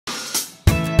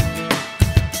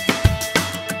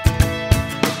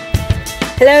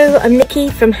Hello, I'm Nikki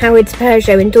from Howard's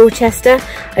Peugeot in Dorchester.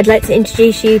 I'd like to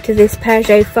introduce you to this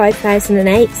Peugeot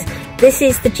 5008. This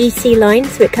is the GT line,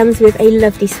 so it comes with a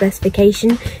lovely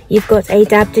specification. You've got a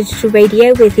DAB digital radio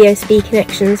with USB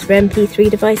connections for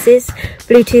MP3 devices,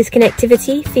 Bluetooth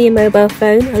connectivity for your mobile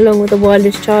phone, along with a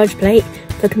wireless charge plate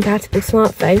for compatible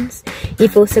smartphones.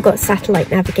 You've also got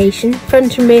satellite navigation,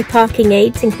 front and rear parking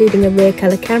aids including a rear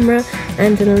colour camera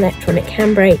and an electronic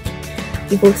handbrake.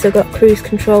 You've also got cruise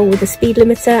control with a speed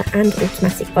limiter and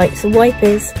automatic lights and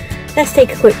wipers. Let's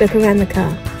take a quick look around the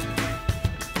car.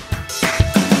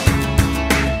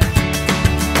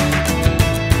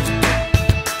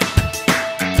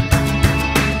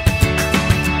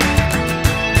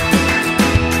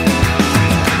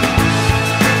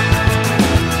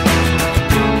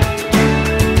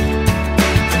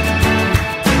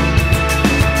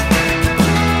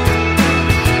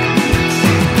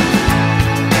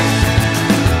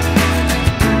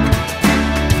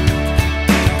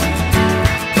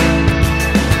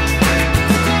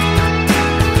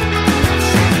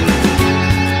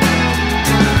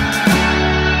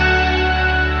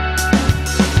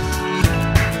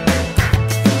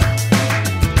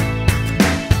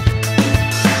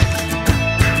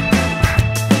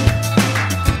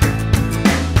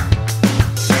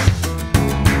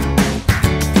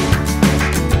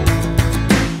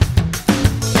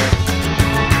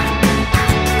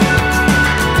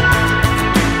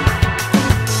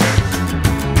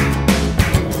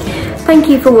 Thank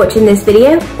you for watching this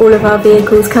video. All of our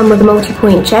vehicles come with a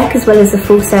multi-point check as well as the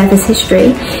full service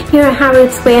history. Here at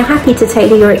Howard's, we are happy to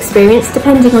tailor your experience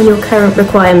depending on your current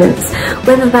requirements,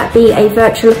 whether that be a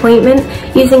virtual appointment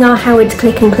using our Howard's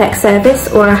Click and Collect service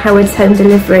or our Howard's Home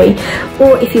Delivery,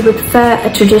 or if you would prefer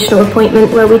a traditional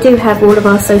appointment where we do have all of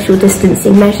our social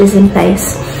distancing measures in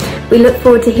place. We look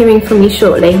forward to hearing from you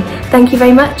shortly. Thank you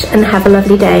very much and have a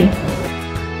lovely day.